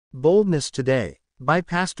Boldness Today, by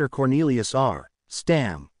Pastor Cornelius R.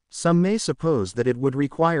 Stam. Some may suppose that it would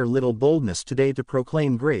require little boldness today to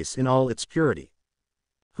proclaim grace in all its purity.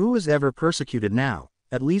 Who is ever persecuted now,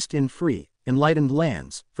 at least in free, enlightened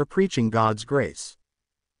lands, for preaching God's grace?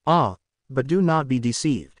 Ah, but do not be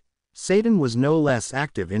deceived. Satan was no less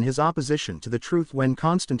active in his opposition to the truth when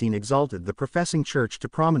Constantine exalted the professing church to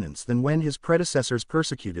prominence than when his predecessors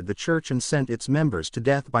persecuted the church and sent its members to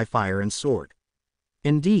death by fire and sword.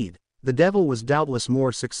 Indeed, the devil was doubtless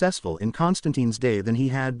more successful in Constantine's day than he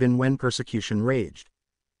had been when persecution raged.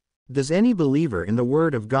 Does any believer in the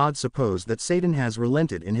Word of God suppose that Satan has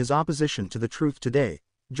relented in his opposition to the truth today,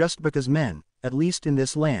 just because men, at least in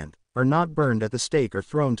this land, are not burned at the stake or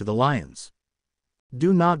thrown to the lions?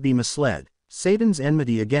 Do not be misled. Satan's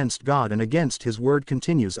enmity against God and against His Word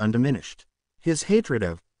continues undiminished. His hatred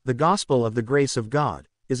of the gospel of the grace of God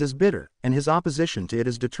is as bitter, and his opposition to it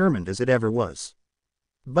as determined as it ever was.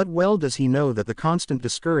 But well does he know that the constant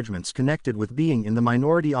discouragements connected with being in the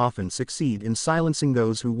minority often succeed in silencing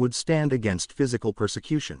those who would stand against physical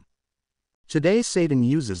persecution. Today Satan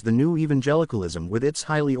uses the new evangelicalism with its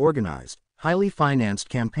highly organized, highly financed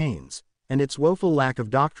campaigns, and its woeful lack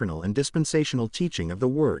of doctrinal and dispensational teaching of the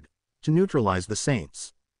Word, to neutralize the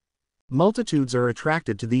saints. Multitudes are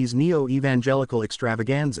attracted to these neo-evangelical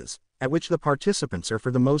extravaganzas, at which the participants are for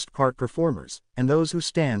the most part performers, and those who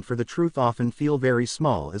stand for the truth often feel very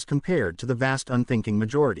small as compared to the vast unthinking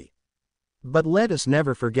majority. But let us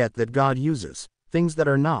never forget that God uses things that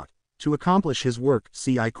are not to accomplish His work.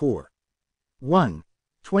 See I Cor. 1,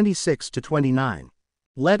 26-29.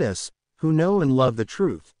 Let us, who know and love the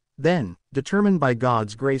truth, then, determine by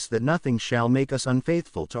God's grace that nothing shall make us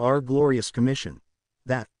unfaithful to our glorious commission,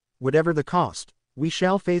 that, whatever the cost, we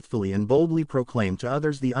shall faithfully and boldly proclaim to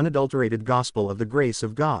others the unadulterated gospel of the grace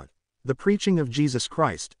of God, the preaching of Jesus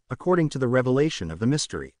Christ, according to the revelation of the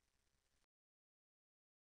mystery,